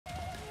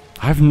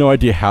I have no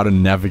idea how to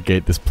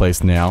navigate this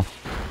place now.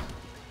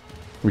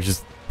 Which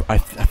is... I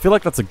feel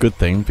like that's a good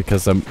thing,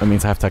 because it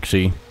means I have to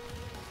actually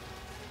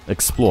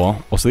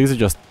explore. Also, these are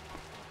just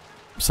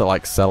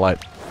like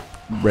satellite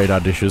radar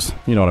dishes.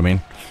 You know what I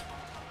mean?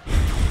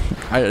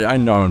 I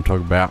know what I'm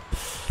talking about.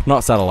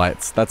 Not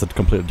satellites. That's a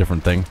completely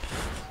different thing.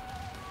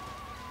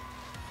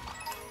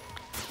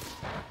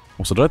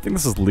 Also, I don't think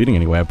this is leading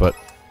anywhere, but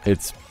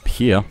it's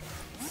here.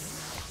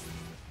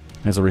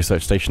 There's a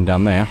research station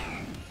down there.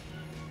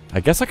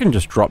 I guess I can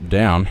just drop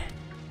down.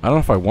 I don't know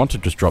if I want to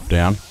just drop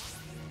down.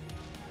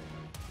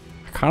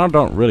 I kind of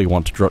don't really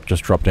want to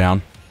just drop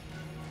down.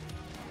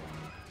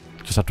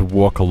 Just have to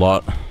walk a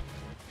lot.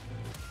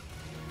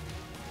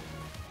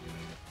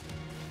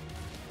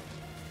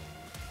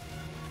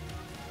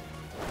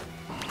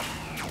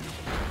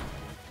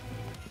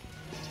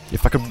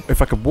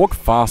 If I could walk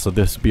faster,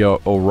 this would be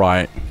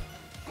alright.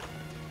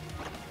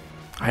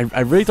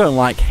 I really don't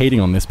like hating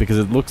on this because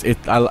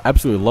I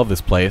absolutely love this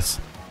place.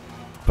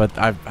 But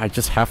I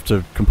just have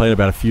to complain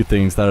about a few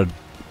things that are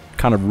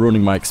kind of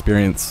ruining my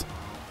experience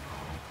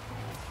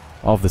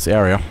of this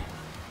area.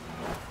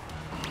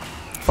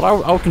 But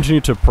I'll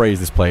continue to praise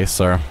this place,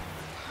 so...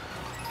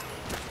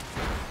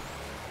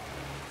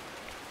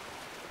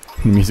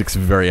 The music's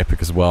very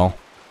epic as well.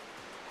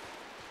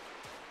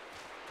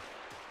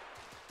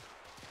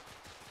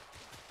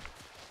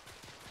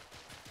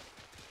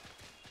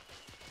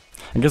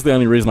 I guess the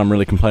only reason I'm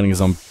really complaining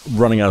is I'm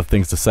running out of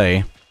things to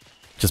say.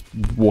 Just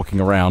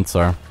walking around,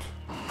 so...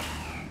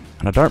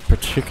 And I don't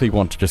particularly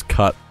want to just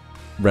cut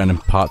random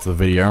parts of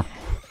the video.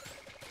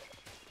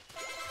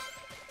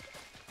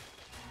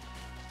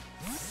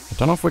 I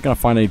don't know if we're going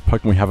to find any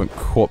Pokemon we haven't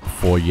caught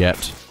before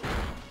yet.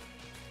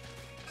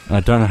 And I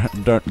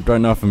don't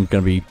know if I'm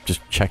going to be just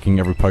checking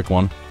every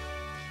Pokemon.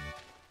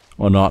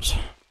 Or not.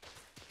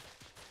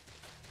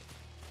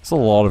 There's a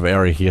lot of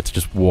area here to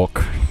just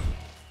walk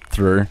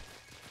through.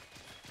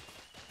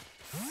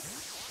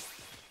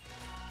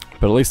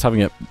 But at least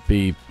having it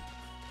be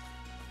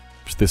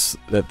just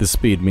at this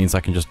speed means I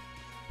can just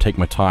take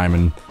my time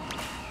and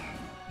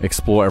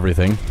explore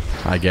everything,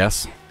 I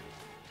guess.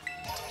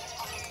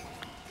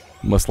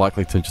 Most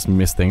likely to just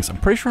miss things. I'm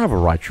pretty sure I have a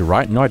Raichu,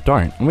 right? No, I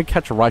don't. Let me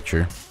catch a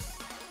Raichu.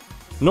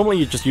 Normally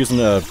you're just using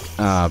a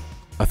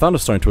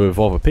Thunderstone to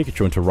evolve a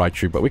Pikachu into a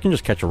Raichu, but we can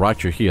just catch a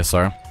Raichu here,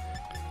 so...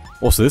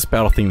 Also, this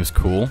battle theme is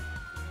cool.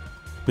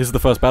 This is the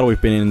first battle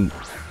we've been in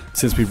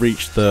since we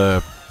reached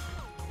the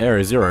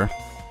Area 0.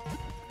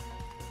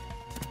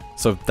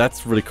 So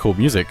that's really cool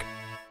music.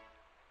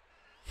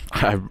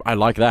 I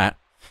like that.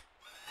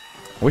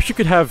 I wish you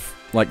could have,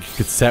 like, you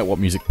could set what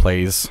music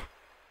plays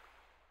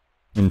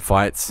in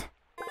fights.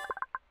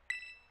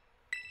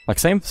 Like,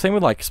 same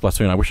with, like,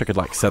 Splatoon. I wish I could,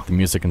 like, set the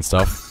music and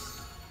stuff.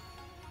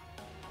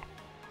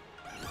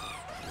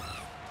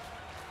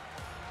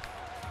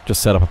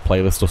 Just set up a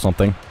playlist or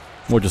something.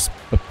 Or just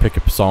pick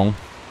up a song.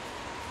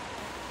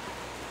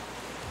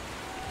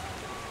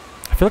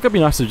 I feel like it'd be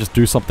nice to just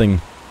do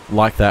something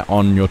like that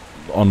on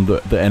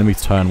the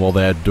enemy's turn while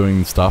they're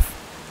doing stuff.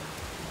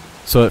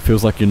 So it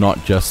feels like you're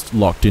not just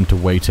locked into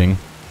waiting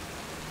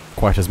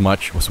quite as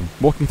much. Also,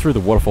 walking through the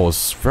waterfall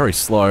is very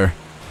slow.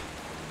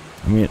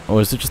 I mean,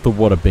 or is it just the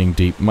water being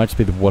deep? It might just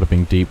be the water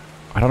being deep.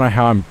 I don't know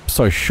how I'm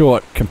so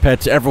short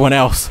compared to everyone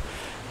else,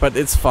 but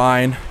it's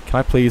fine. Can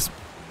I please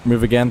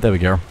move again? There we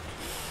go.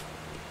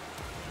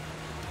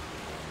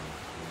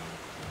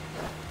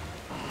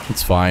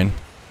 It's fine.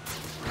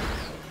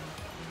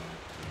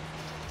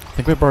 I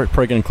think we're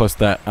probably getting close to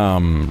that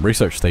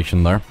research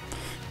station though,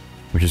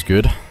 which is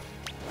good.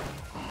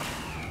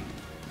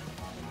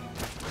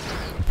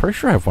 I'm pretty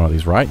sure I have one of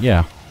these, right?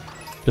 Yeah.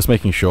 Just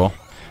making sure.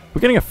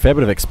 We're getting a fair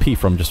bit of XP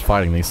from just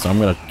fighting these, so I'm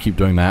gonna keep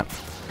doing that.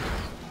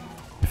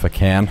 If I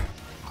can.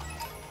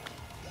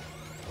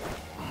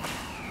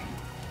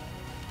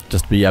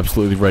 Just be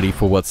absolutely ready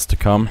for what's to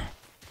come.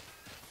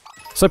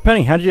 So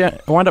Penny, how did you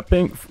wind up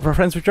being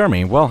friends with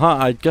Jeremy? Well,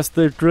 I guess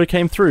they really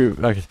came through.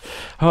 Like,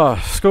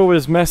 school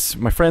was a mess.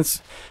 My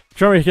friends,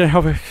 Jeremy, can you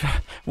help me?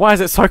 Why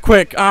is it so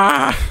quick?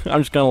 I'm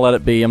just gonna let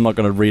it be. I'm not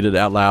gonna read it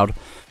out loud.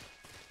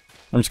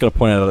 I'm just gonna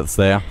point out that it's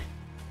there.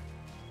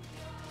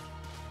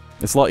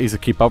 It's a lot easier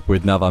to keep up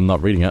with now that I'm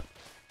not reading it.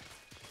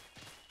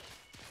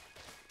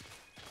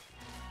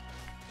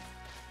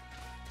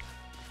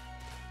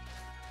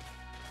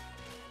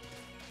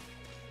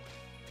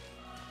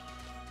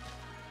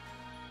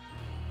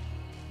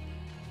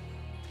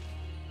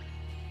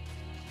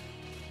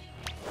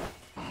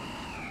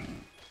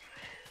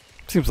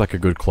 Seems like a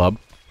good club.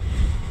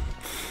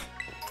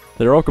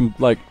 They're all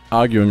like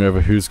arguing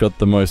over who's got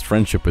the most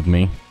friendship with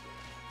me.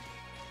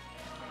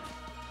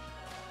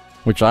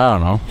 Which I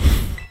don't know.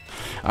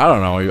 I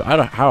don't know.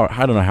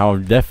 I don't know how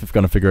Def is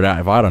gonna figure it out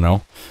if I don't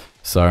know.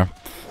 So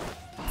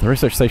the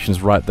research station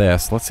is right there.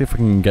 So let's see if we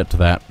can get to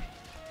that.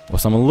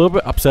 Also, I'm a little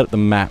bit upset at the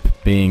map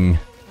being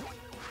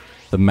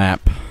the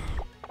map.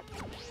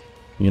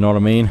 You know what I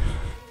mean?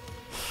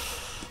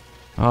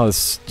 Oh,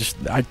 it's just,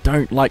 I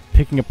don't like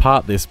picking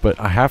apart this, but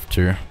I have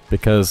to,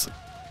 because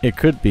it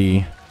could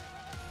be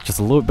Just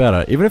a little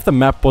better. Even if the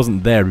map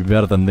wasn't there, it'd be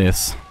better than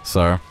this.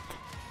 So...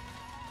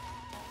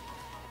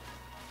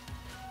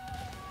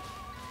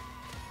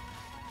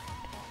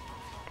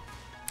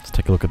 let's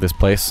take a look at this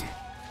place.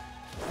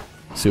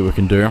 See what we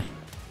can do.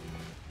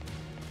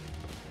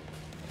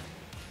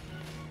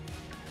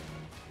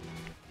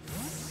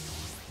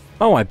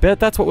 Oh, I bet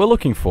that's what we're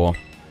looking for.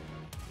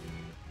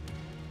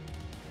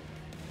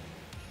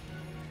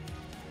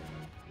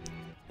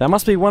 That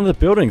must be one of the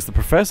buildings the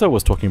professor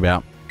was talking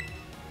about.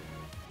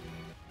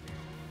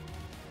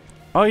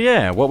 Oh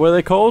yeah, what were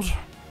they called?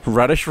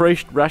 Radish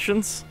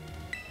rations?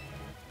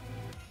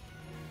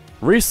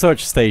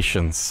 Research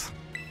stations.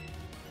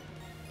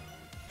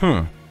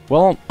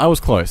 Well, I was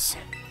close.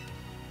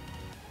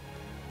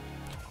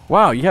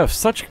 Wow, you have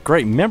such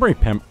great memory,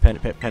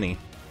 Penny.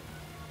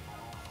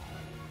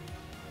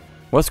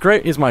 What's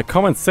great is my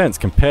common sense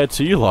compared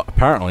to you lot,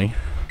 apparently.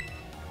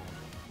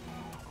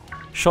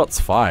 Shots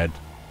fired.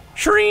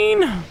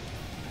 Shreen!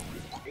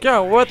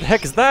 Yo, what the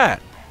heck is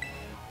that?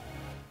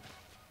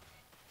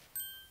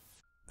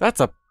 That's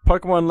a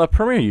Pokemon La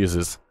Premier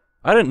uses.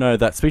 I didn't know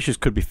that species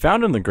could be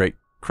found in the Great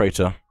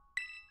Crater.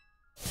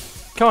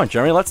 Come on,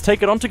 Jeremy, let's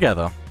take it on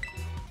together.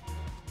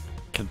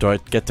 Do I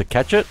get to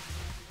catch it?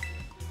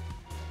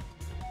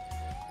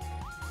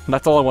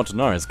 That's all I want to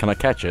know is, can I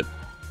catch it?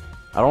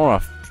 I don't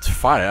want to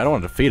fight it, I don't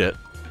want to defeat it.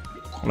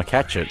 I want to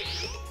catch it.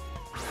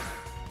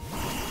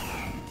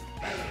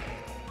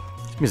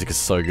 This music is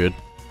so good.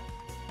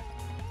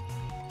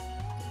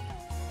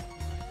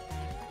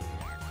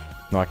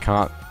 No, I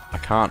can't. I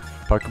can't.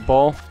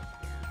 Pokeball?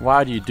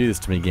 Why do you do this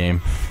to me,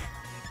 game?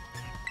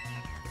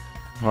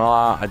 Well,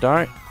 I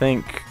don't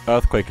think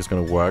Earthquake is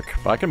going to work,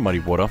 but I can Muddy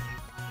Water.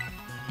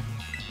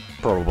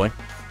 Probably.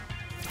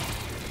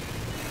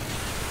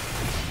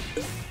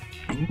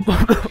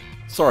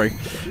 Sorry.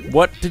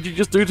 What did you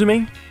just do to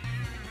me?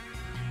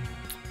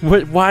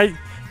 Wait, why?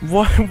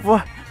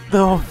 What?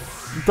 No.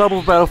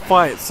 Double battle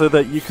fight so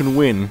that you can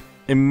win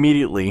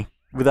immediately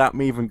without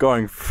me even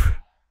going.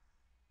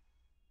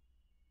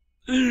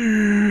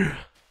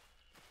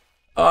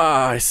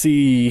 I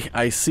see.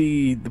 I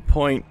see the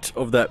point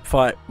of that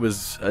fight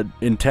was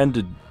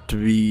intended to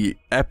be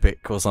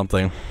epic or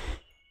something.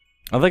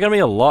 Are there gonna be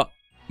a lot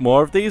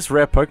more of these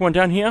rare Pokemon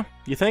down here,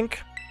 you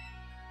think?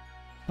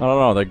 I don't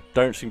know, they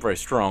don't seem very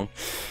strong.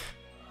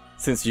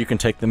 Since you can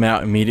take them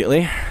out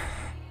immediately.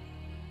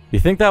 You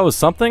think that was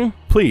something?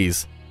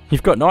 Please.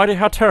 You've got no idea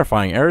how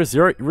terrifying Area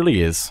Zero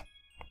really is.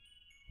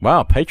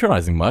 Wow,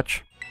 patronizing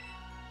much.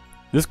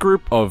 This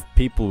group of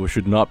people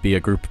should not be a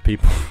group of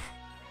people.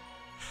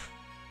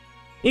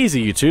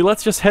 Easy, you two.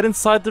 Let's just head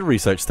inside the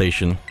research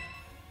station.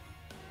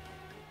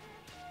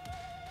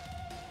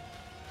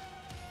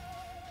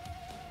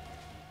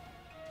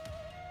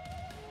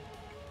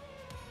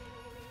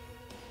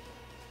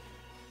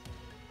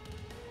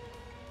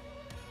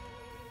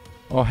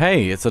 Oh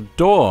hey, it's a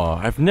door.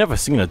 I've never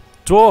seen a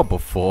door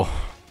before.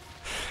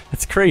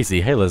 It's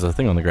crazy. Hey, there's a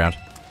thing on the ground.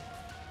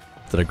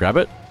 Did I grab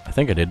it? I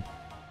think I did.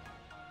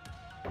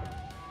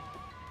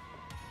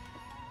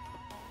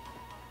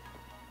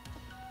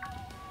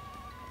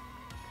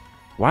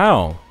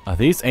 Wow, are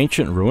these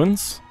ancient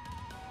ruins?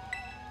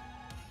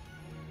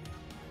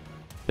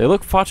 They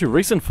look far too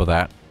recent for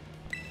that.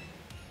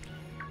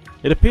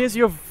 It appears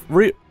you've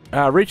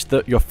reached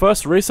your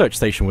first research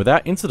station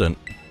without incident.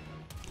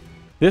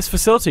 This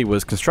facility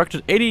was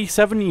constructed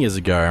 87 years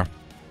ago.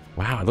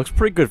 Wow, it looks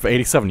pretty good for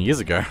 87 years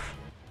ago.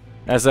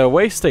 As a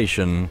way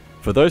station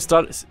for those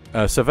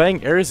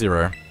surveying Area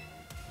Zero.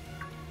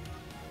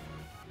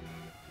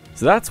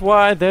 So that's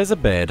why there's a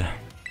bed.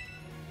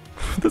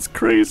 That's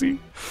crazy.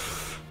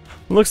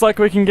 Looks like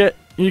we can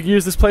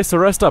use this place to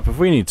rest up if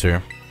we need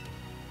to.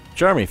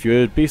 Jeremy, if you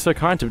would be so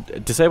kind to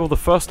disable the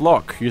first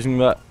lock using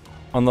that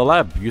on the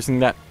lab, using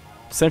that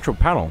central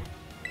panel.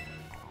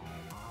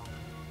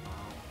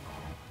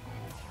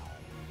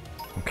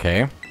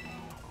 Okay.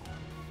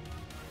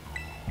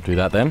 I'll do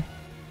that then.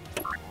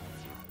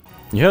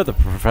 You heard the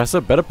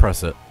professor, better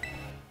press it.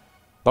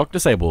 Lock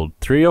disabled.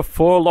 3 of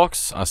 4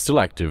 locks are still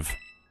active.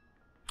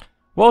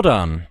 Well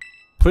done.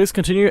 Please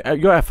continue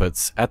your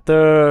efforts at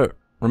the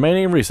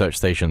remaining research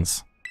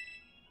stations.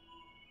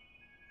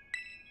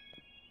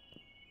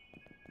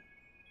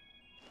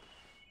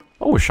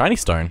 Oh, a shiny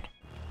stone.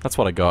 That's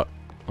what I got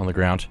on the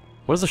ground.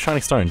 What does a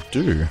shiny stone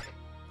do?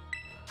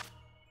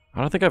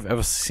 I don't think I've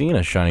ever seen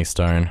a shiny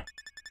stone.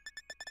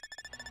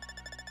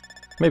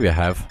 Maybe I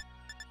have.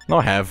 No,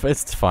 I have.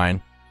 It's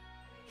fine.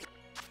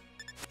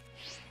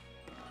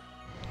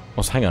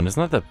 Also, hang on.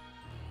 Isn't that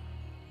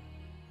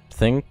the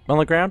thing on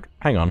the ground?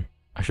 Hang on.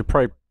 I should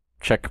probably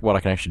check what I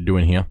can actually do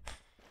in here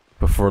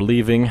before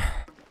leaving.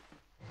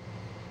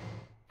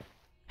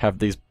 Have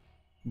these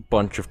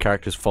bunch of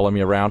characters follow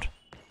me around.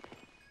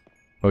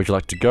 Where would you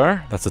like to go?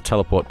 That's a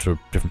teleport to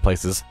different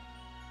places.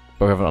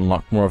 But we haven't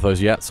unlocked more of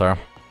those yet, so...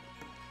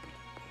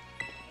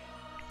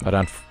 Go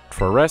down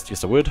for a rest?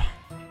 Yes, I would.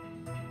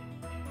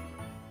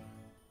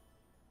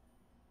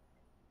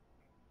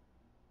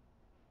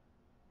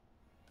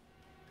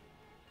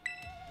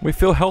 We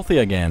feel healthy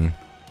again.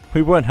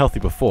 We weren't healthy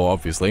before,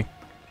 obviously.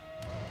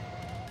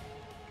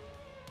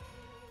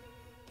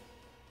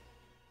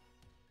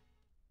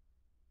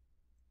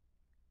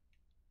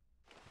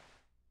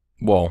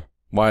 Whoa.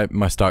 Why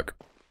am I stuck?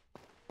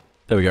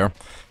 There we go.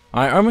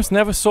 I almost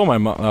never saw my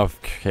mom. Oh,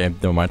 okay,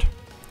 never mind.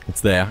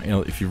 It's there, you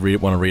know, if you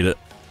want to read it.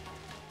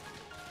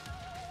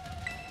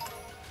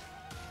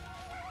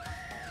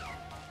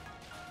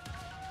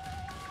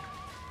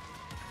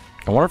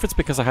 I wonder if it's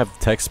because I have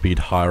text speed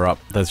higher up,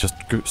 that's just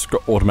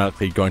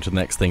automatically going to the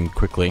next thing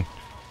quickly.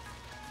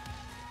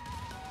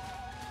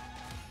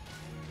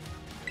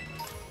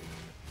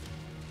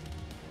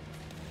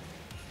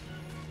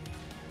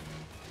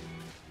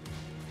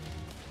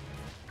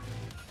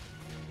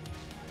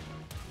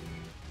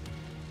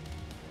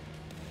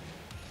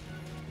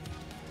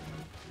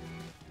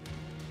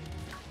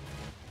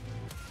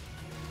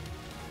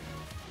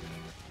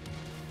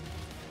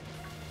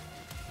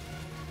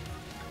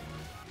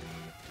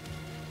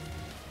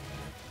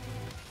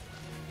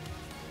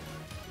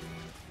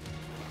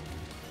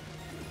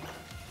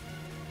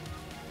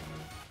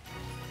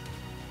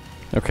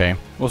 Okay,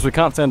 well, so we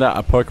can't send out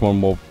a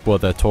Pokemon while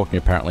they're talking,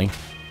 apparently.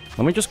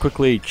 Let me just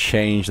quickly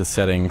change the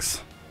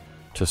settings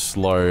to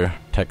slow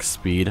text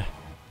speed.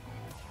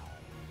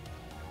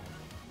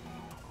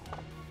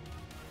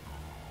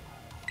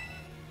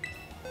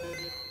 To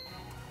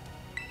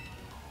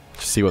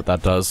see what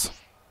that does.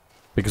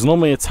 Because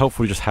normally it's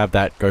helpful to just have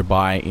that go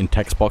by in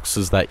text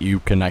boxes that you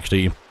can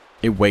actually...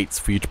 It waits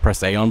for you to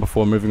press A on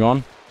before moving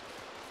on.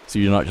 So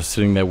you're not just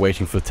sitting there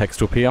waiting for the text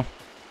to appear.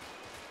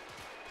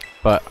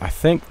 But I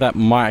think that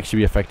might actually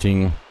be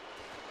affecting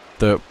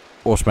the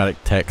automatic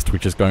text,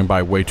 which is going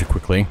by way too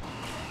quickly.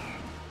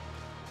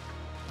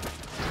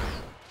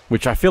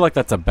 Which I feel like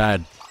that's a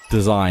bad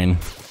design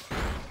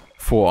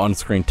for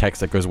on-screen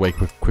text that goes way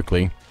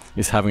quickly,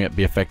 is having it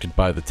be affected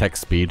by the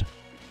text speed.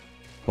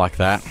 Like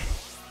that.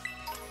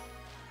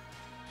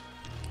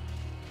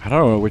 I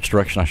don't know which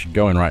direction I should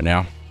go in right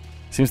now.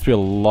 Seems to be a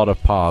lot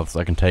of paths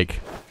I can take.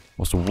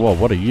 Also, whoa,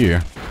 what are you?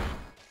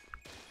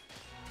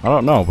 I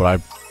don't know, but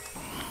I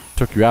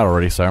took you out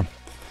already, so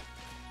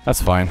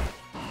that's fine.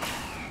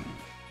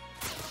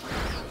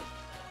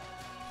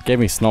 Gave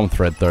me Snom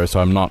Thread though, so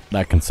I'm not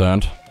that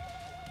concerned.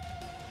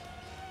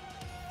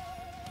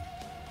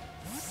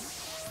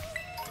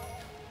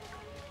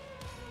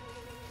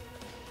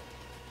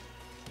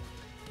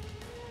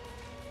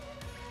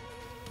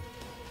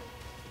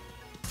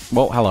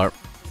 Well, hello.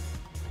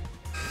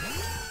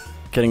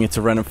 Getting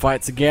into random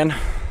fights again.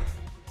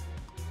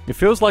 It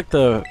feels like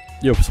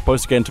you're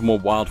supposed to get into more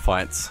wild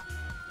fights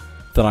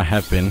than I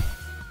have been.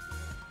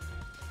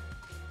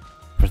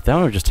 But that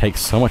would just take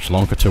so much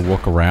longer to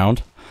walk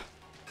around.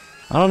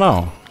 I don't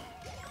know.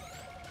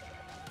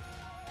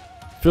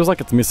 Feels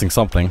like it's missing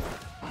something.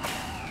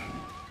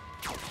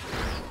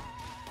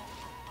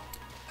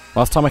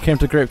 Last time I came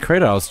to Great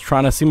Crater, I was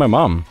trying to see my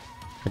mum.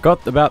 I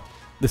got about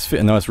this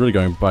fit. No, it's really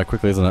going by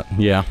quickly, isn't it?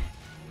 Yeah.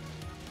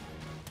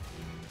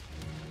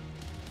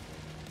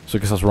 So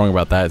I guess I was wrong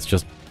about that. It's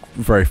just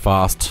very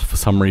fast for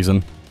some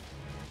reason.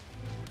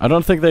 I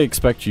don't think they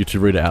expect you to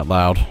read it out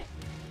loud.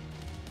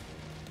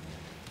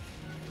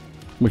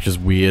 Which is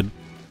weird.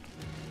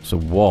 So,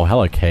 whoa,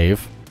 hello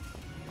cave.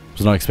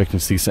 Was not expecting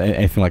to see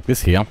anything like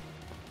this here.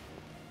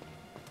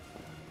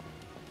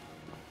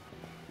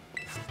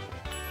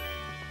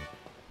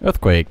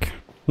 Earthquake.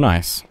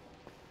 Nice.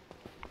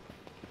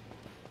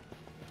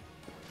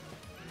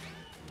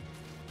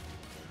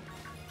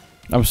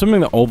 I'm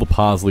assuming that all the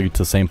paths lead to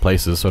the same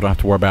places, so I don't have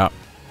to worry about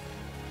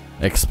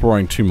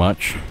exploring too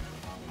much.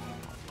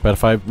 But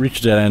if I reach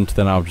a dead end,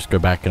 then I'll just go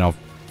back and I'll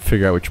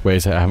figure out which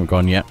ways I haven't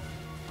gone yet.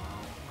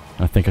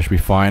 I think I should be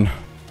fine.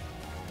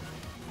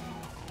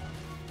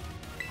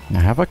 Now,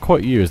 have I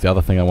caught you is the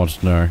other thing I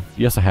wanted to know.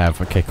 Yes, I have.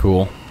 Okay,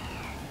 cool.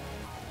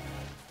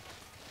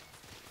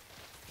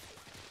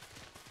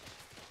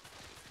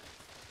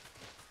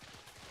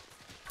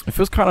 It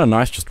feels kind of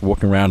nice just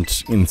walking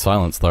around in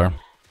silence, though.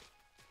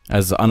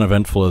 As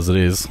uneventful as it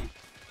is.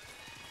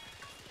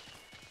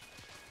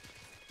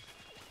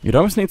 It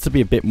almost needs to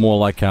be a bit more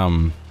like,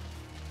 a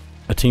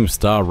Team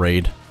Star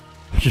raid.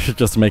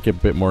 Just to make it a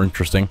bit more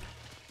interesting.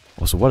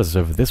 Also, what is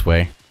over this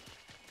way?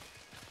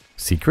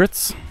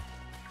 Secrets?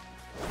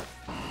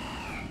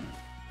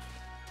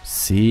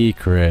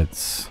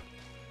 Secrets.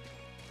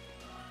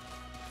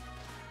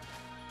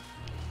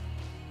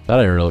 That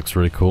area looks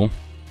really cool.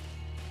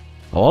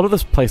 A lot of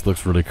this place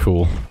looks really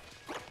cool.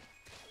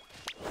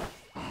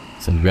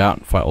 Send you out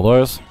and fight all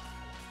those.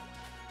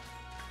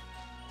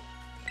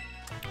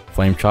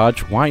 Flame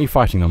charge. Why aren't you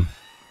fighting them?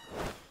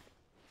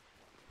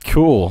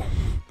 Cool.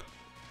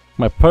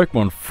 My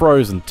Pokemon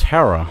froze in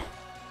terror.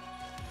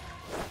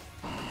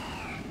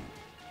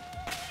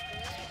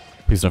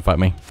 Please don't fight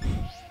me.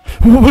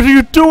 What are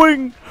you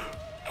doing?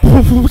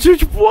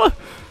 What?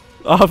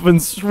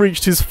 Arvin's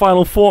reached his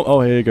final form.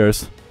 Oh, here he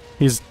goes.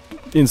 He's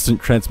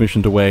instant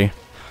transmissioned away.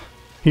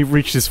 He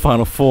reached his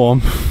final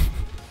form.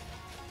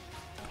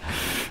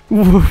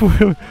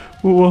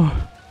 Whoa.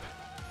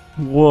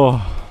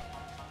 Whoa.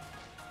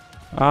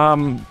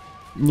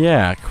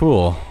 Yeah,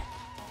 cool.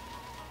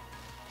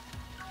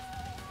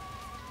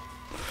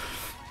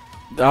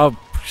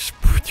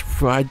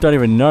 I don't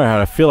even know how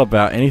to feel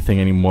about anything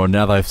anymore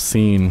now that I've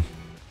seen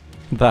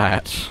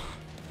that.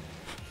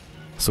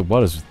 So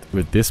what is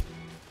with this?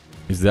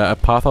 Is that a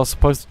path I was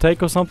supposed to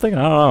take or something?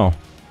 I don't know.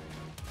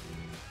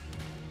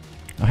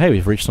 Oh hey,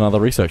 we've reached another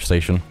research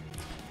station.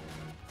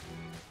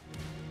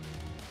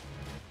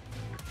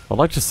 I'd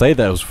like to say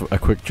that it was a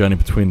quick journey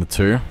between the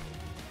two,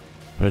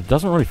 but it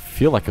doesn't really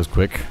feel like it was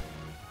quick.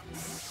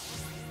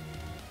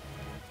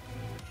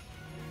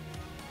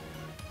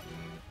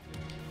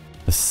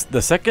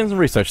 The second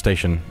research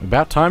station.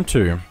 About time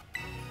too.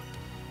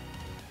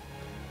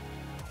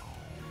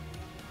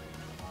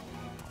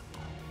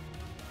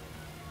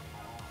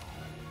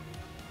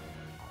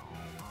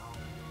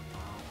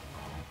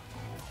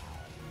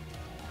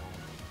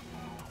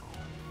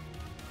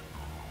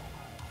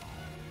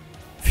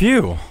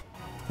 Phew.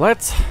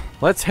 Let's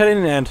head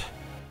in and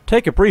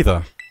take a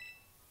breather.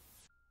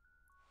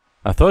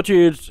 I thought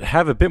you'd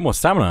have a bit more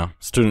stamina,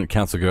 student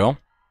council girl.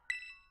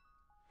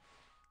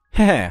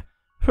 Heh.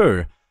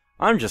 Who?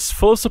 I'm just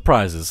full of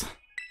surprises.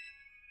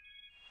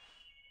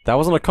 That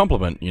wasn't a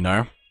compliment, you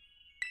know.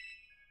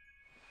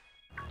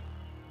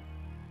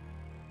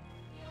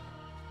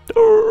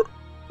 Oh,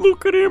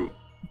 look at him!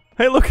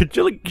 Hey, look at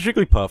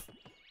Jigglypuff.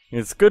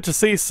 It's good to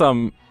see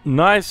some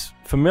nice,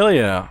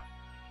 familiar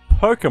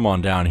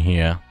Pokemon down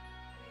here.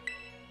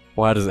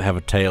 Why does it have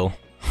a tail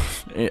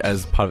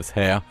as part of its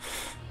hair?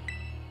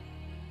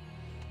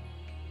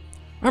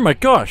 Oh my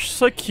gosh,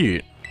 so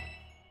cute.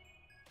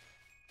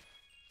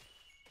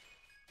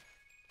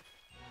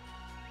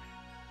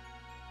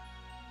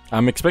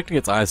 I'm expecting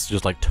its eyes to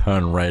just like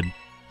turn red.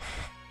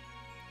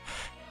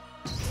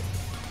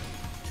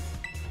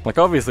 Like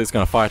obviously it's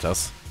gonna fight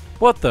us.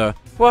 What the?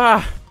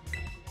 Wah!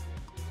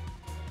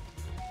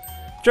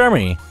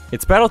 Jeremy,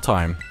 it's battle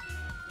time.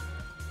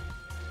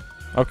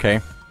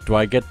 Okay, do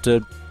I get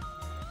to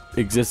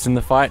exist in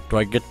the fight? Do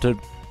I get to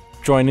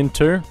join in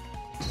too?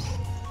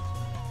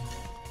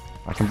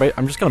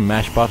 I'm just gonna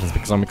mash buttons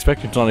because I'm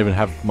expecting to not even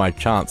have my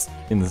chance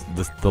in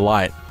the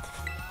light.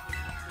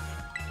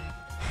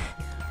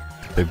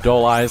 Big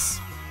doll eyes.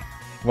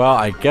 Well,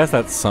 I guess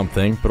that's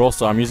something, but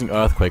also I'm using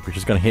Earthquake, which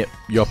is going to hit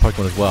your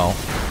Pokemon as well,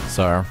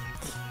 so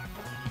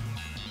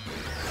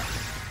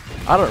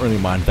I don't really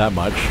mind that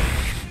much.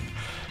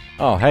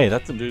 Oh, hey,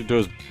 that didn't do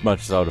as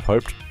much as I would have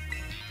hoped.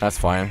 That's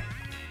fine.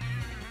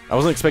 I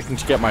wasn't expecting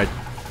to get my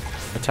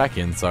attack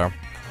in, so...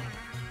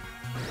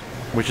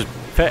 Which is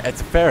fair,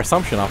 it's a fair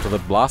assumption after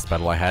the last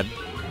battle I had.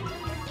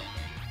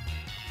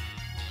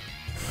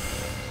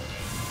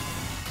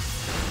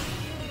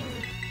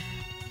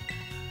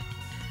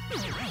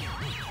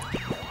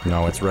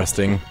 No, it's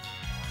resting.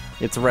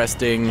 It's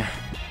resting.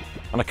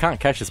 And I can't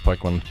catch this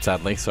Pokemon,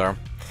 sadly, so...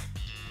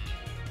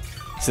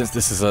 Since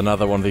this is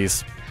another one of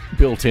these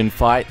built-in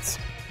fights.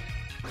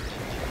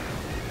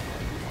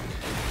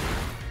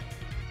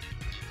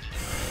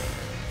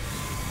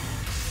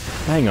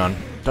 Hang on.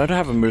 Don't I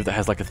have a move that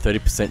has like a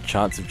 30%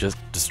 chance of just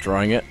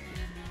destroying it?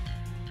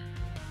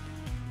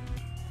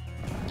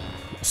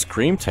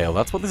 Scream Tail,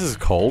 that's what this is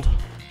called.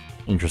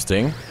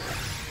 Interesting.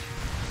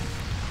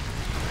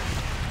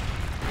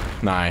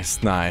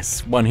 Nice,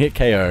 nice. One hit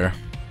KO.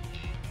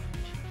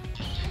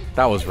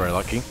 That was very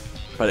lucky.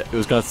 But it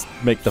was going to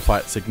make the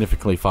fight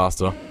significantly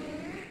faster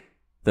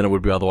than it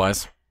would be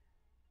otherwise.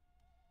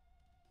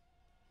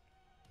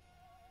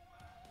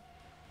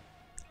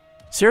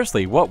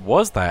 Seriously, what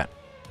was that?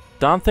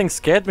 Darn thing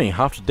scared me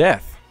half to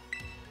death.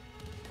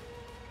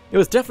 It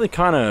was definitely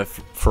kind of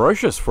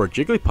ferocious for a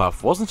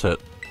Jigglypuff, wasn't it?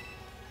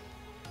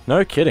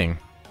 No kidding.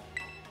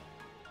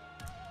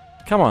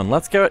 Come on,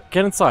 let's get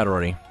inside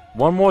already.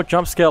 One more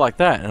jump scare like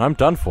that, and I'm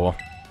done for.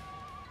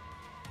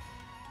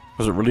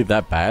 Was it really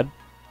that bad?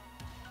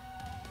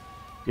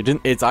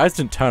 Its eyes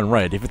didn't turn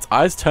red. If its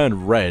eyes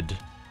turned red,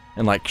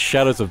 and like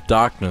shadows of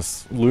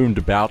darkness loomed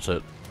about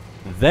it,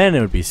 then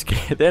it would be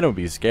scary. Then it would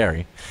be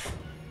scary.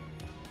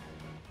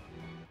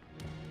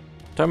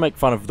 Don't make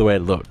fun of the way it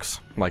looks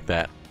like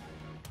that.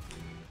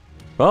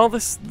 Well,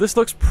 this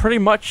looks pretty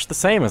much the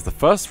same as the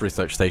first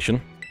research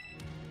station.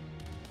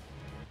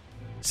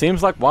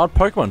 Seems like wild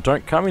Pokemon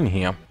don't come in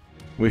here.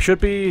 We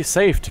should be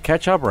safe to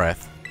catch our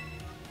breath.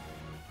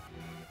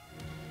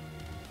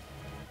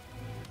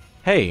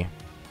 Hey,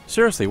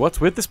 seriously, what's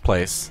with this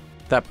place?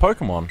 That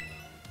Pokemon?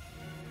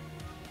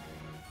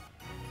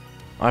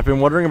 I've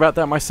been wondering about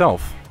that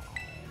myself.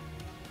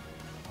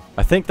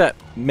 I think that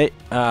maybe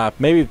that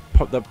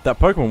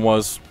Pokemon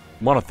was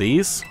one of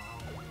these?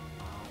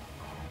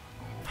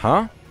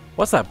 Huh?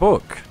 What's that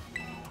book?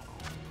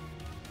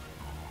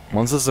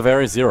 Monsters of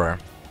Area Zero.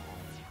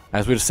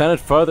 As we descended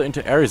further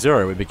into Area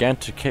Zero, we began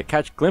to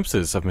catch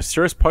glimpses of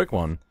mysterious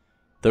Pokemon,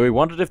 though we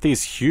wondered if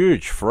these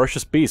huge,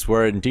 ferocious beasts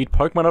were indeed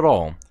Pokemon at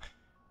all.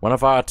 One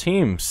of our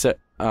team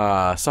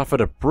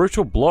suffered a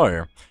brutal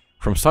blow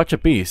from such a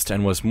beast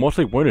and was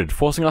mortally wounded,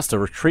 forcing us to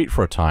retreat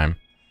for a time.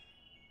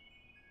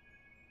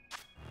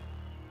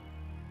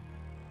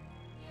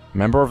 A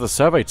member of the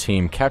survey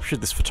team captured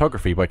this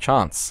photography by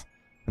chance.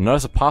 and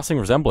notice a passing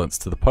resemblance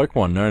to the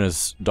Pokemon known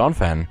as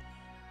Donphan,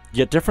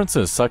 yet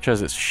differences such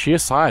as its sheer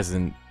size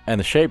and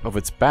the shape of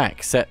its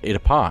back set it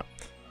apart,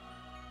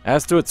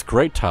 as do its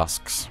great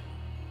tusks.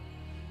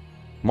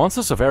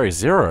 Monsters of Area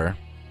Zero?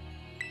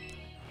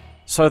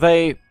 So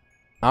they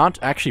aren't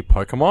actually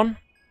Pokemon?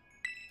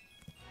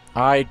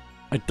 I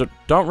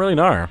don't really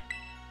know.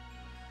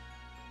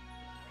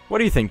 What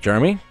do you think,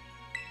 Jeremy?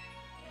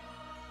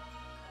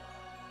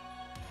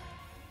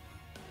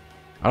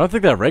 I don't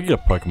think they're regular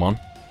Pokemon.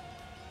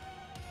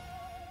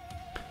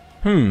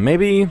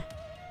 Maybe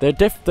they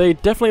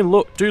definitely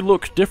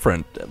look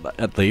different,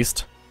 at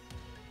least.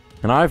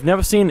 And I've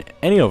never seen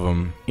any of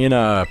them in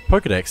a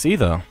Pokédex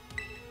either.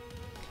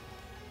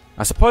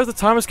 I suppose the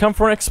time has come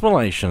for an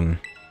explanation.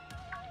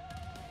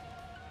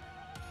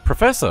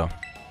 Professor,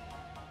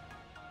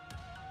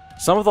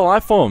 some of the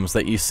life forms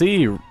that you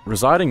see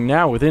residing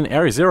now within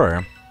Area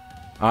Zero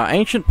are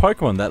ancient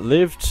Pokemon that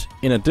lived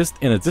in a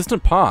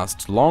distant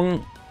past,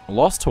 long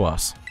lost to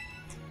us.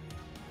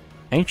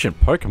 Ancient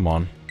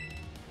Pokemon?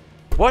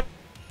 What?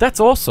 That's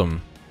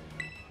awesome!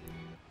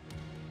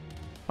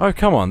 Oh,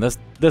 come on,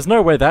 there's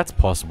no way that's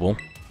possible.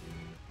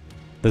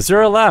 The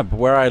Zero Lab,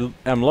 where I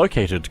am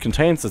located,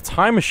 contains a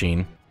time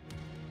machine.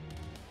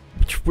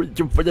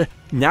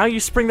 Now you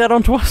spring that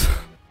onto us?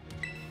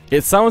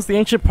 It summons the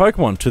ancient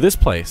Pokemon to this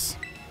place.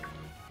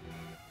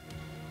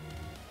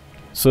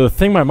 So the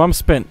thing my mum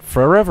spent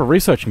forever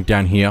researching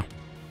down here,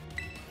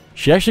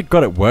 she actually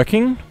got it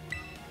working?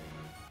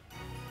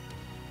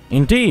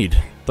 Indeed,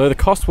 though the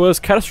cost was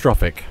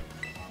catastrophic.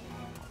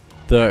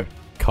 The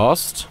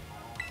cost?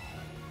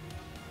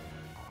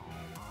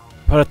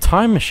 But a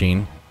time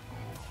machine?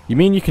 You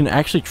mean you can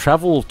actually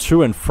travel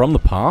to and from the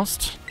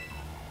past?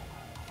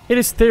 It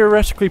is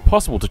theoretically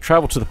possible to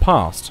travel to the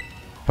past.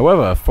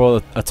 However,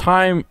 for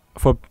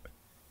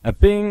a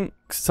being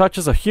such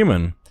as a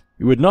human,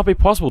 it would not be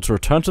possible to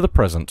return to the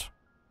present.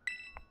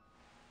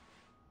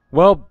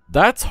 Well,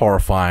 that's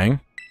horrifying.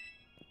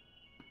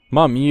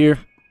 Mum,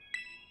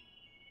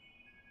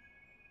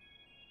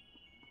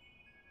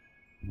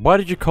 why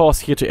did you call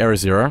us here to Area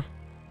Zero?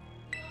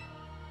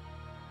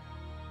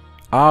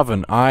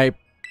 Arvin,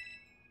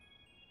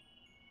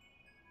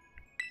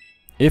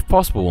 if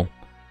possible,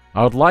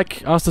 I would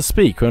like us to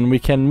speak when we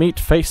can meet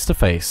face to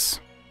face.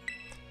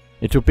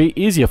 It will be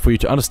easier for you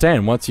to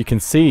understand once you can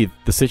see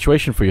the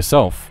situation for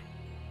yourself.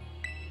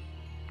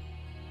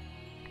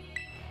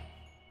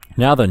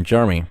 Now then,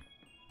 Jeremy.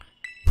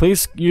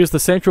 Please use the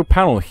central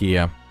panel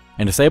here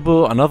and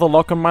disable another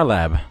lock on my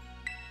lab.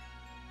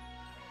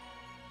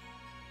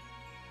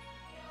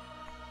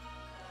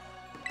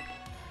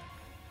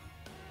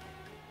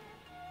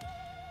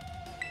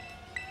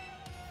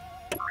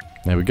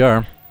 There we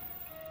go.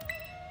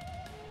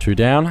 2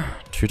 down,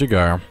 2 to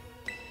go.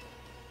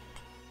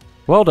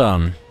 Well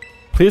done.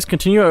 Please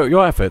continue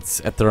your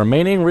efforts at the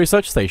remaining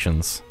research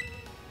stations.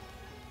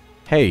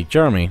 Hey,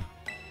 Jeremy.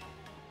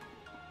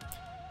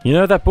 You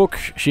know that book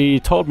she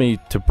told me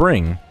to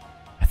bring?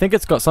 I think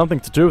it's got something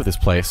to do with this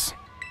place.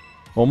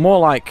 Or more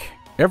like,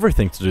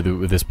 everything to do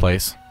with this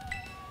place.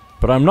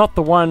 But I'm not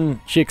the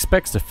one she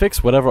expects to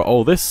fix whatever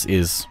all this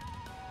is.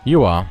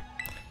 You are.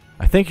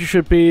 I think you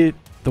should be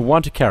the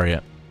one to carry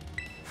it.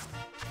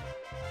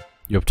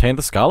 You obtained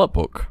the Scarlet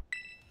book.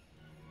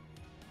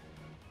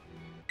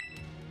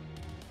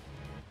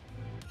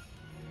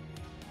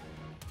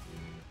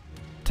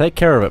 Take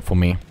care of it for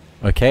me,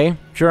 okay,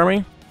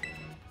 Jeremy?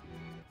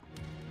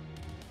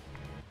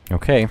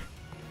 Okay.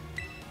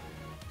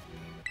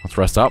 Let's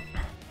rest up.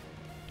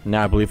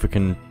 Now I believe we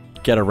can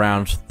get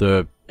around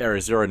the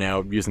Area Zero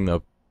now using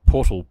the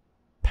portal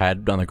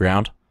pad on the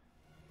ground.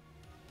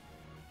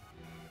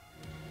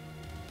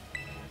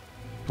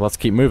 Let's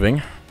keep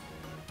moving.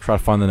 Try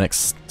to find the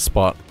next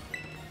spot.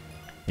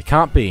 It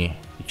can't be.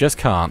 You just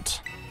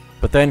can't.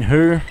 But then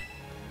who?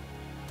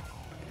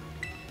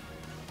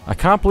 I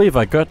can't believe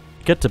I get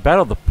to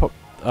battle the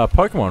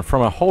Pokemon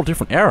from a whole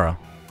different era.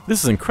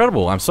 This is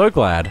incredible. I'm so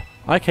glad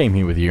I came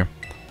here with you.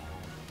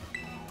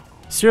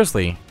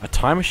 Seriously, a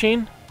time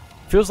machine?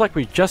 Feels like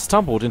we just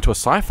stumbled into a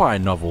sci-fi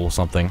novel or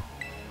something.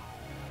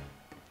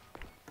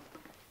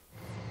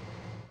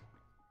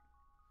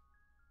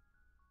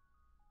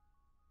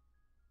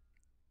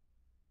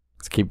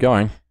 Let's keep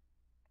going.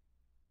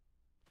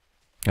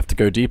 Have to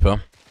go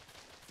deeper.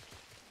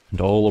 And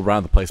all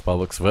around the place by the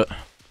looks of it.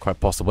 Quite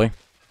possibly.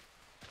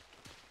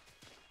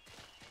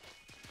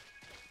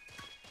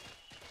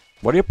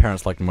 What are your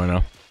parents like,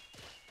 Mona?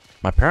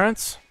 My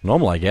parents?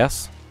 Normal, I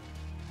guess.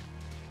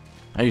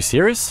 Are you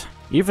serious?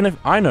 Even if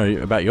I know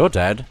about your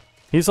dad,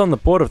 he's on the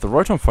board of the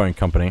Rotom Phone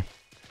Company.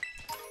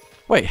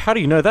 Wait, how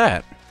do you know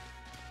that?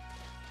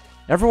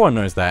 Everyone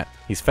knows that.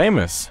 He's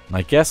famous, and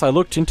I guess I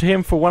looked into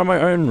him for one of my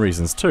own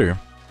reasons too.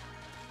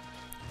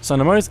 So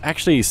Nemona's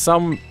actually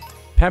some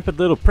pampered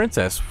little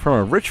princess from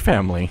a rich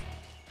family.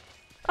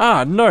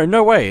 Ah,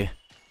 no way.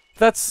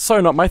 That's so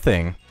not my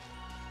thing.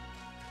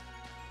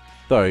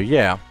 Though,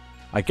 yeah,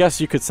 I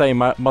guess you could say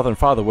my mother and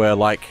father were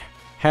like,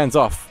 hands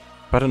off,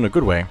 but in a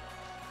good way.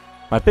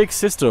 My big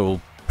sister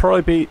will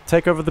probably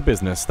take over the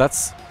business.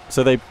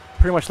 So they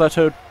pretty much let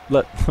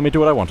me do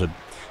what I wanted.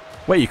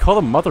 Wait, you call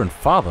them mother and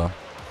father?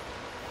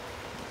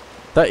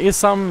 That is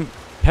some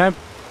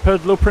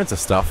pampered little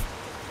princess stuff.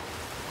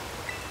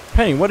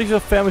 Penny, what is your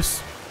family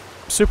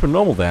super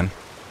normal then?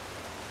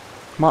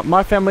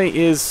 My family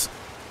is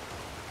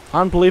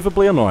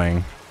unbelievably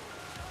annoying.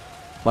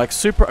 Like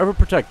super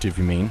overprotective,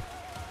 you mean?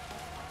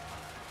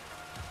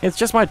 It's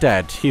just my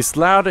dad. He's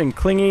loud and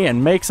clingy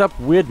and makes up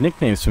weird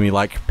nicknames for me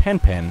like Pen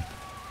Pen.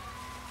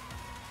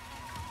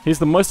 He's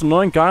the most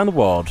annoying guy in the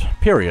world.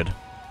 Period.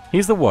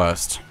 He's the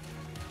worst.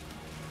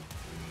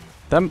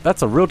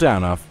 That's a real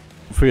downer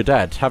for your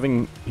dad,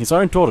 having his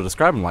own daughter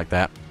describe him like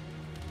that.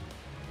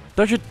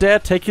 Don't you dare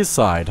take his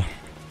side.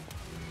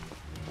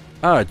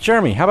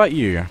 Jeremy, how about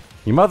you?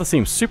 Your mother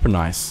seems super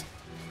nice.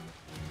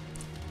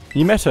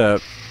 You met her.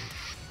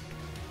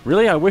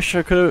 Really? I wish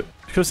I could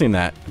have seen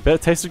that. I bet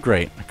it tasted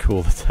great.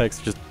 Cool, the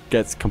text just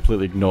gets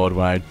completely ignored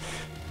when I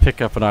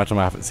pick up an item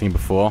I haven't seen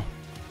before.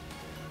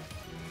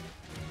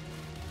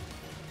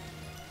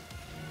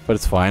 But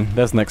it's fine.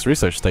 There's the next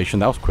research station.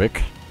 That was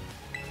quick.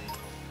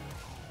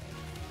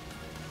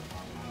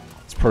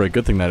 It's probably a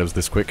good thing that it was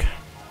this quick.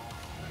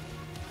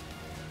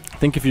 I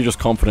think if you're just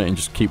confident and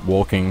just keep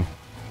walking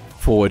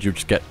forward, you'll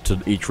just get to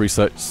each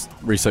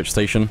research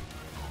station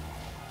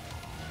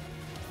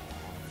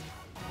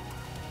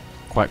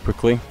quite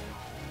quickly.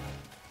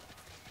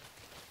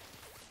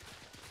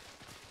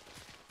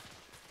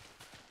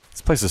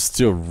 This place is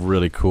still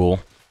really cool.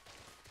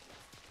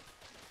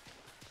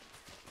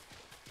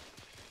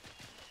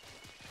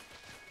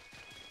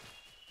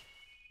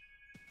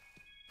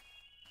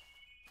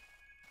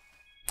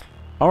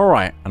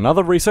 Alright,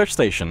 another research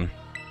station.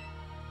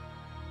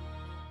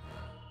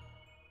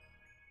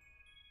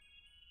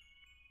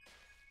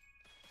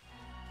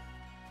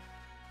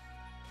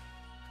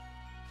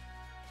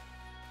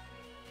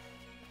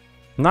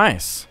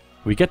 Nice.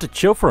 We get to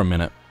chill for a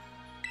minute.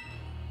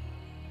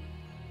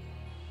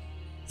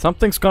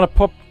 Something's gonna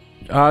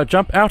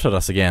jump out at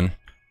us again.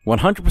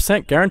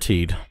 100%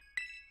 guaranteed.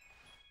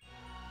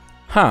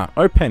 Huh,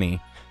 oh Penny.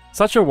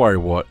 Such a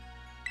worrywart.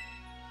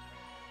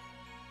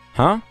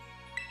 Huh?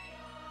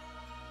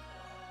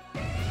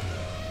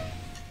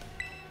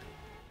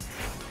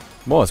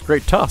 Well, it's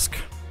Great Tusk.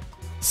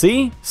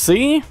 See?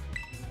 See?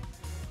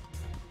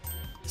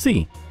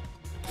 See?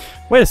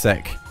 Wait a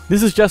sec.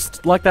 This is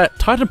just like that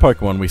Titan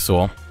Pokemon we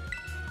saw.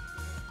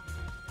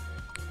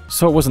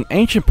 So it was an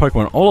ancient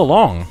Pokemon all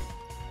along.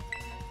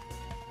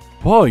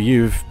 Whoa,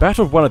 you've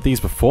battled one of these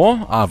before,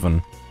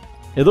 Arvin.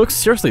 It looks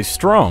seriously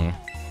strong.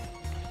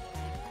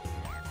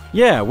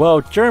 Yeah,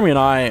 well, Jeremy and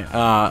I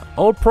are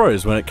old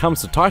pros when it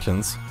comes to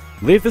Titans.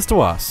 Leave this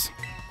to us.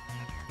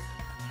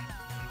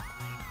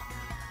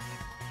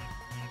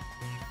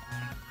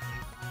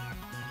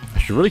 I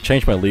should really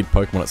change my lead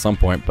Pokemon at some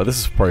point, but this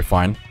is probably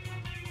fine.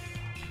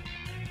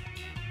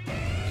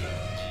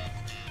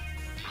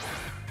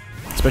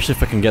 Especially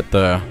if I can get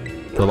the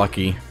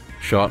lucky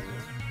shot.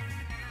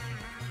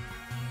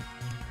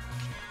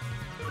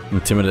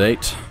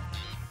 Intimidate.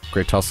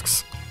 Great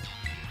Tusks.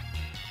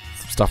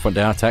 Stuff went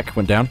down, attack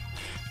went down.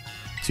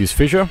 Let's use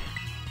Fissure.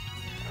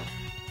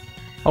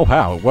 Oh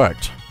wow, it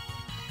worked.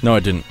 No,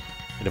 it didn't.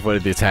 It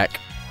avoided the attack.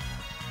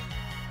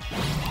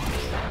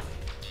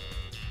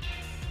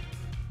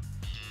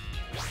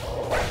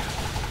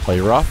 Play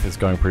Rough is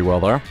going pretty well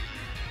though.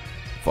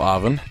 For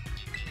Arvin.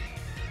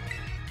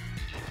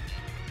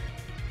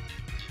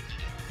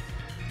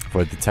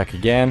 Avoid the attack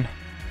again.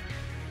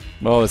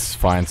 Well, this is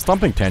fine.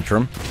 Stomping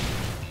Tantrum.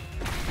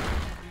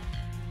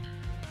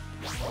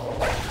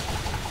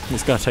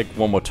 It's gonna take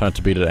one more turn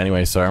to beat it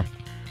anyway, so...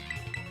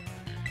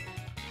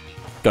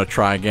 Gotta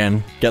try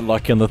again. Get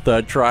lucky on the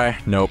third try.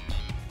 Nope.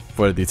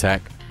 Avoided the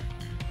attack.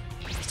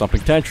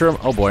 Stomping Tantrum.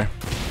 Oh boy.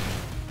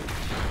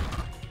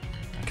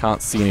 I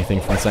can't see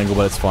anything from this angle,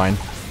 but it's fine.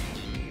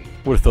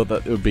 Would've thought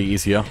that it would be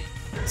easier,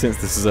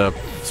 since this is a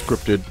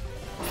scripted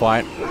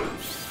fight.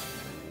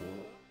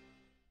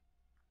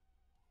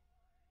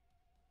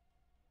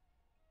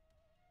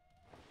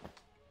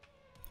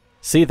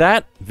 See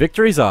that?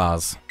 Victory's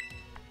ours.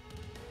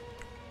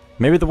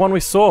 Maybe the one we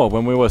saw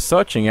when we were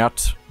searching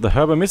out the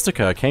Herba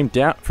Mystica came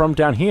from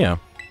down here.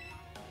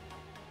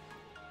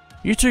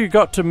 You two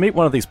got to meet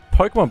one of these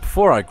Pokemon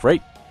before our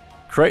great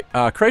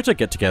crater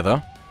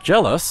get-together.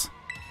 Jealous?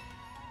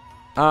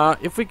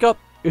 If we've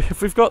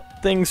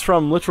got things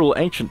from literal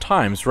ancient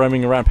times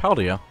roaming around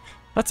Paldea,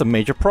 that's a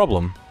major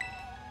problem.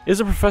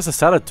 Isn't Professor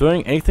Sada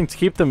doing anything to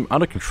keep them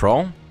under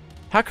control?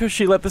 How could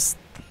she let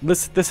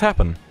this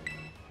happen?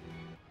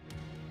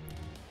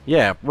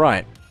 Yeah,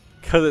 right.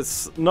 Because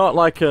it's not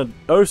like an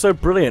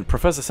oh-so-brilliant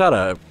Professor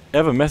Sada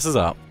ever messes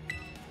up.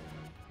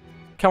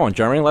 Come on,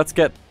 Jeremy, let's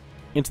get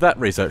into that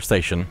research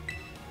station.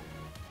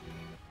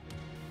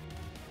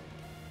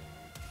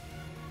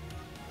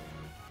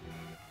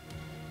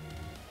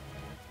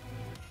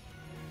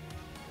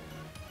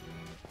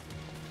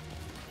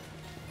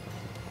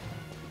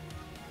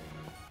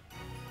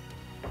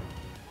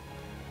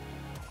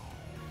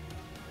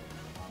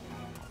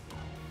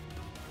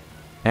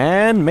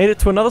 And made it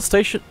to another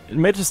station.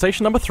 Made it to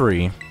station number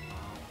 3.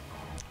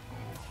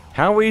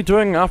 How are we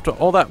doing after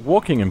all that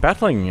walking and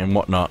battling and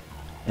whatnot?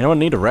 Anyone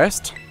need a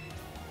rest?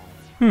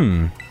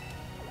 You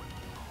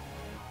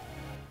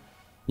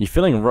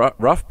feeling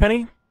rough,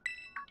 Penny?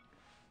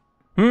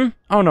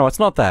 Oh no, it's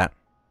not that.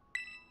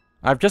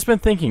 I've just been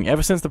thinking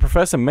ever since the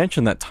professor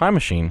mentioned that time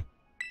machine.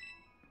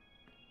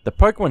 The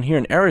Pokemon here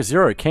in Area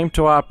Zero came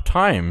to our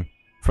time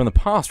from the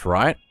past,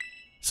 right?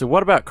 So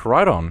what about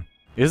Koraidon?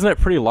 Isn't it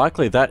pretty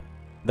likely that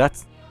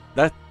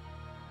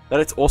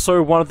it's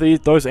also one of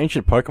those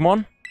ancient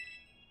Pokemon?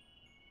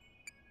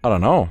 I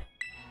don't know.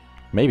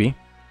 Maybe.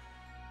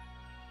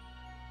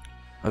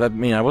 I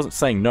mean, I wasn't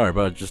saying no,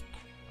 but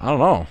I don't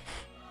know.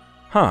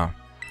 Huh.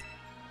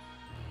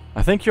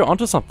 I think you're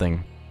onto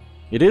something.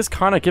 It is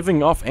kinda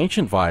giving off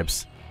ancient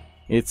vibes.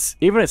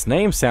 Even its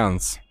name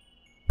sounds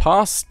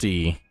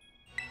pasty.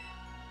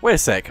 Wait a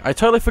sec, I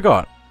totally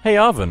forgot. Hey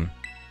Arvin,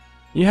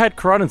 you had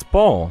Koraidon's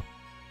ball,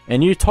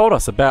 and you told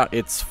us about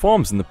its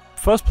forms in the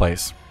first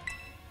place.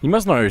 You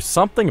must know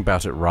something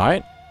about it,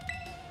 right?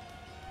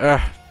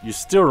 You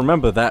still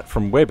remember that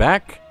from way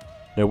back?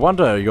 No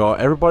wonder you're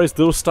everybody's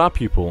little star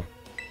pupil.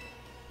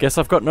 Guess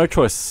I've got no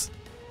choice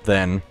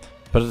then,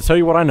 but to tell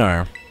you what I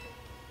know.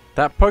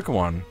 That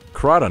Pokemon,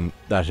 Koraidon,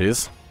 that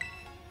is,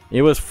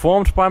 it was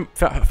found by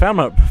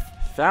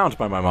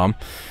my mum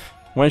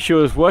when she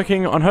was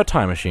working on her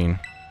time machine.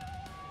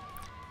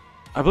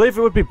 I believe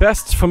it would be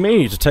best for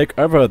me to take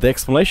over the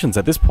explanations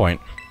at this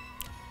point.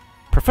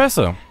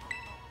 Professor,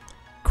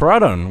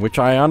 Koraidon, which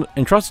I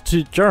entrusted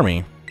to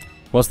Jeremy,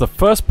 was the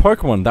first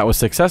Pokemon that was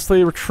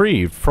successfully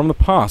retrieved from the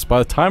past by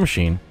the time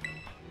machine.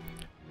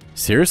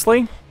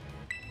 Seriously?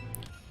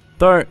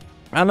 Though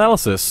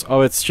analysis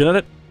of its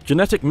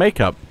genetic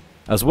makeup,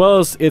 as well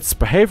as its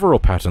behavioral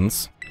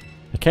patterns,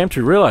 I came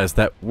to realize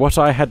that what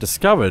I had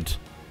discovered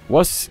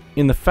was,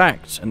 in the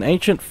fact, an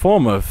ancient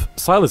form of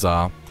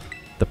Silazar,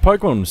 the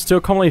Pokemon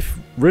still commonly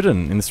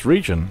ridden in this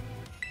region.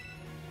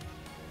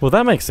 Well,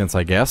 that makes sense,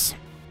 I guess.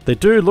 They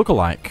do look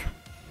alike.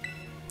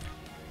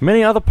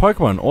 Many other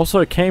Pokemon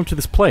also came to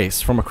this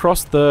place from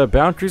across the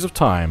boundaries of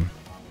time,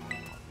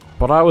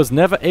 but I was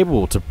never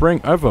able to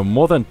bring over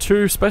more than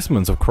 2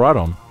 specimens of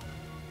Koraidon.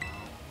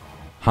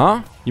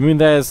 Huh? You mean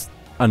there's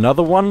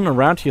another one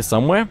around here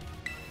somewhere?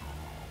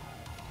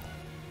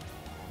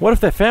 What if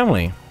they're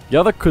family? The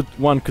other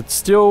one could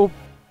still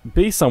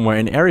be somewhere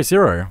in Area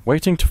Zero,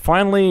 waiting to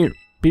finally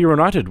be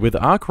reunited with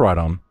our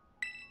Koraidon.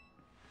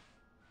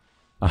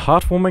 A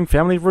heartwarming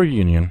family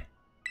reunion.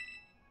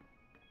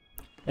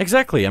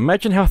 Exactly,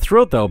 imagine how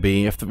thrilled they'll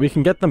be if we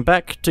can get them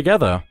back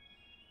together.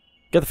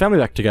 Get the family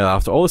back together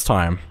after all this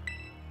time.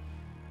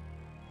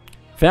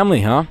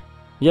 Family, huh?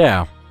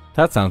 Yeah,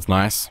 that sounds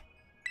nice.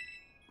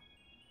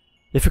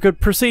 If you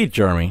could proceed,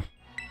 Jeremy.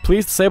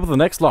 Please disable the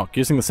next lock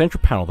using the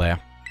central panel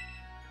there.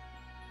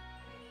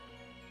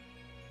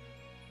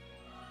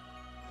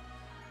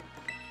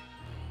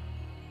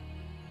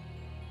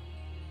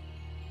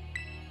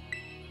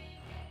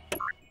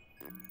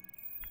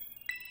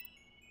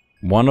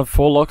 One of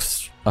 4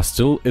 locks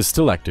is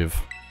still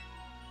active.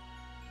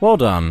 Well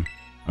done.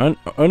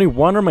 Only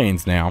one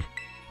remains now.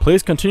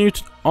 Please continue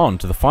on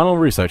to the final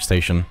research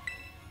station.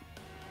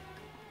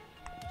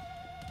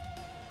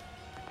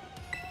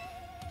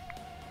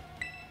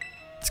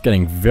 It's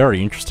getting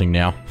very interesting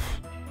now.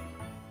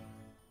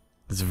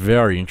 It's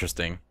very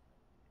interesting.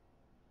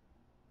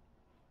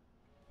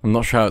 I'm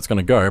not sure how it's going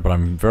to go, but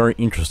I'm very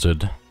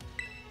interested.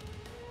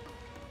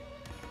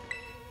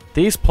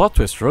 These plot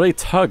twists really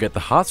tug at the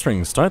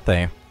heartstrings, don't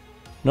they?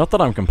 Not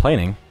that I'm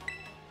complaining.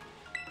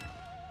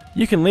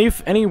 You can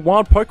leave any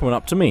wild Pokemon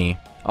up to me.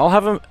 I'll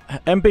have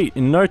them beat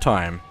in no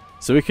time,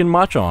 so we can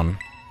march on.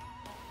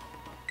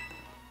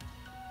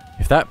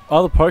 If that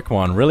other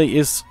Pokemon really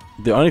is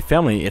the only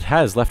family it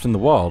has left in the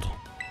world,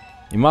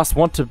 it must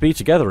want to be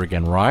together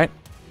again, right?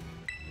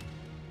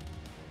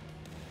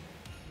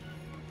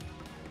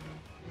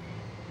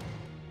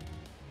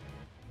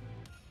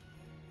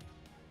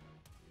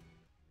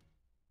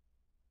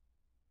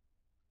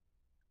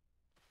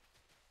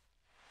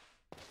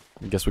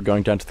 I guess we're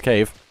going down to the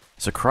cave.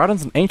 So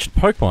Koraidon's an ancient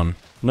Pokemon.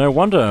 No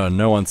wonder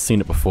no one's seen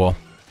it before.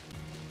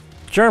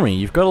 Jeremy,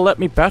 you've got to let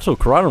me battle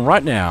Koraidon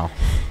right now.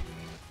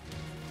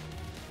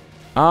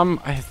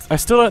 I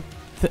still don't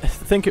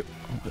think it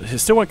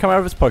still won't come out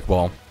of its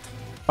Pokeball.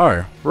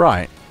 Oh,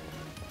 right.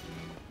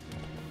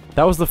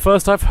 That was the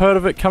first I've heard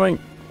of it coming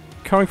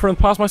from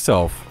the past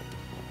myself.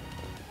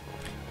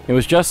 It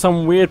was just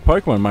some weird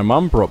Pokemon my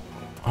mum brought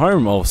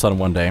home all of a sudden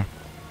one day.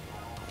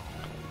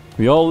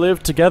 We all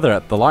lived together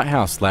at the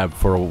lighthouse lab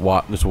for a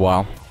little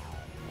while.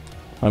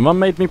 My mum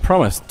made me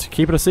promise to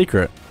keep it a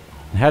secret,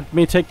 and had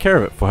me take care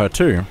of it for her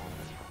too.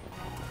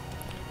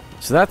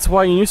 So that's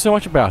why you knew so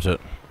much about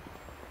it.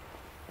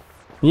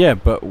 Yeah,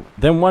 but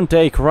then one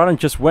day Koraidon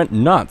just went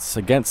nuts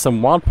against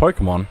some wild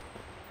Pokemon.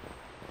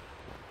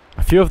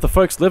 A few of the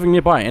folks living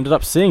nearby ended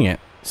up seeing it,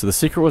 so the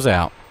secret was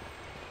out.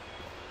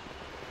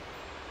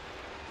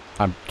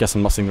 I guess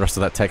I'm not seeing the rest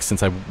of that text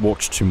since I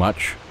walked too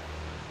much.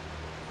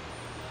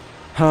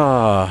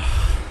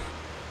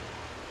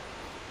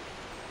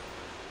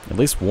 At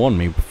least warn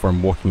me before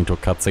I'm walking into a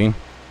cutscene.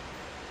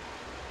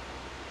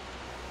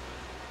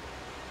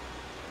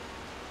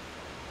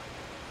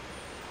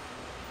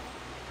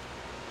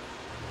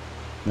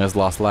 There's the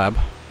last lab.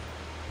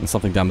 And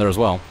something down there as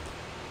well.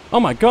 Oh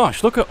my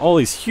gosh, look at all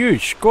these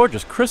huge,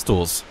 gorgeous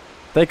crystals.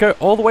 They go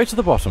all the way to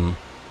the bottom.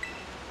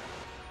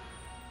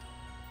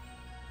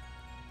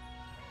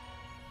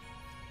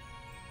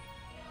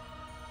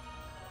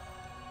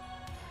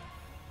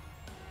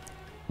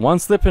 One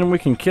slip and we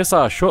can kiss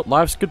our short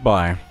lives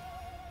goodbye.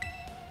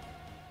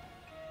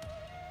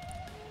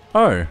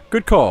 Oh,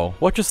 good call.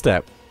 Watch your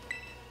step.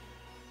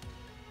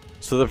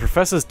 So the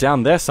professor's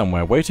down there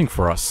somewhere waiting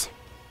for us.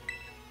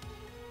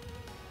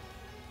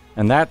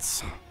 And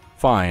that's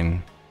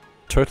fine.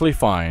 Totally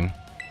fine.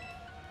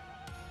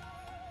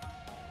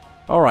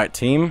 Alright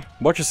team,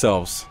 watch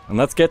yourselves, and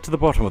let's get to the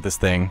bottom of this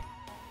thing.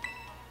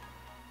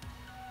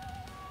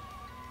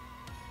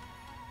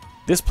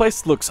 This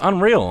place looks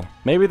unreal.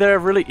 Maybe there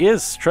really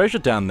is treasure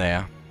down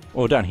there.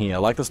 Or down here,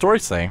 like the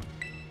stories say.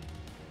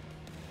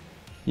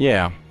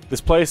 Yeah,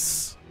 this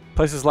place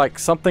is like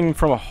something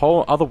from a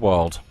whole other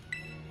world.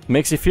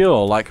 Makes you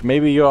feel like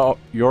maybe you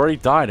already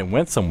died and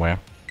went somewhere.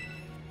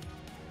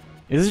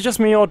 Is it just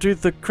me, or do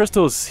the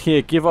crystals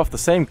here give off the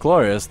same glow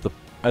as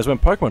when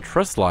Pokemon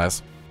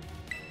crystallize?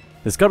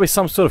 There's gotta be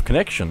some sort of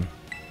connection.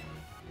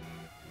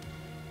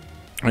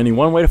 Only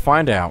one way to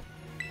find out.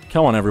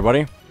 Come on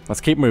everybody,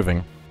 let's keep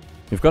moving.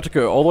 We've got to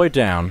go all the way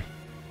down.